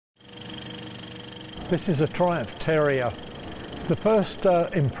This is a Triumph Terrier. The first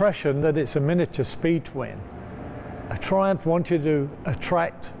impression that it's a miniature speed twin. A Triumph wants you to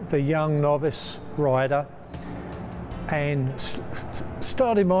attract the young novice rider and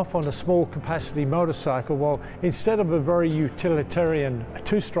start him off on a small capacity motorcycle. Well, instead of a very utilitarian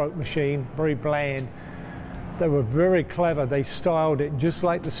two-stroke machine, very bland, they were very clever. They styled it just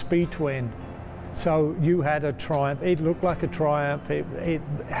like the speed twin. So you had a Triumph, it looked like a Triumph, it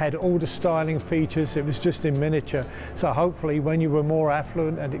had all the styling features, it was just in miniature. So hopefully when you were more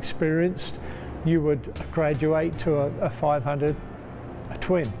affluent and experienced, you would graduate to a 500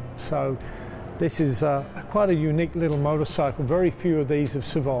 twin. So this is quite a unique little motorcycle. Very few of these have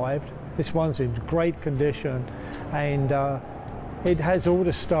survived. This one's in great condition, and it has all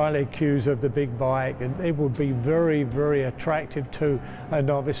the styling cues of the big bike, and it would be very, very attractive to a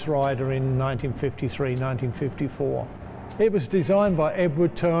novice rider in 1953, 1954. It was designed by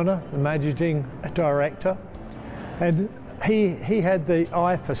Edward Turner, the managing director, and he had the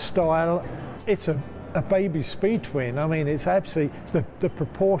eye for style. It's a baby speed twin. I mean, it's absolutely, the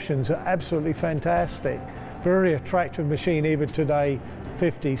proportions are absolutely fantastic. Very attractive machine even today,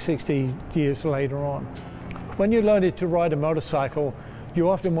 50, 60 years later on. When you're learning to ride a motorcycle, you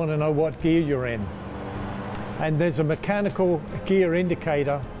often want to know what gear you're in. And there's a mechanical gear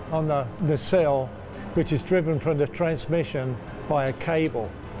indicator on the nacelle, which is driven from the transmission by a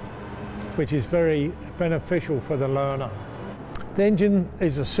cable, which is very beneficial for the learner. The engine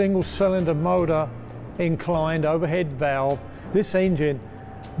is a single-cylinder motor, inclined overhead valve. This engine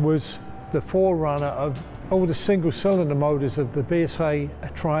was the forerunner of all the single-cylinder motors of the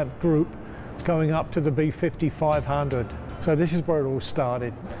BSA Triumph group, going up to the B5500. So this is where it all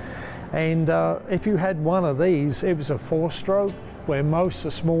started. And if you had one of these, it was a 4-stroke, where most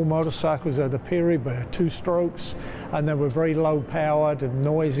of small motorcycles of the period were 2 strokes, and they were very low powered and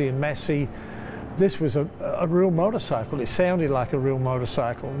noisy and messy. This was a real motorcycle. It sounded like a real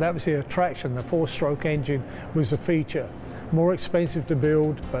motorcycle. That was the attraction. The 4-stroke engine was a feature. More expensive to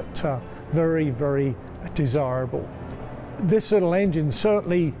build, but very, very desirable. This little engine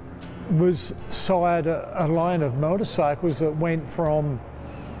certainly was sired a line of motorcycles that went from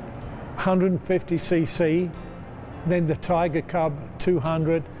 150cc, then the Tiger Cub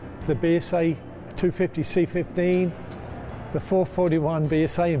 200, the BSA 250 C15, the 441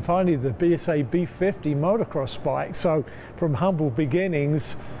 BSA, and finally the BSA B50 motocross bike. So from humble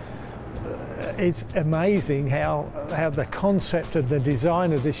beginnings, it's amazing how the concept of the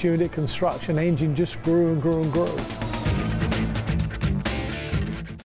design of this unit construction engine just grew and grew and grew.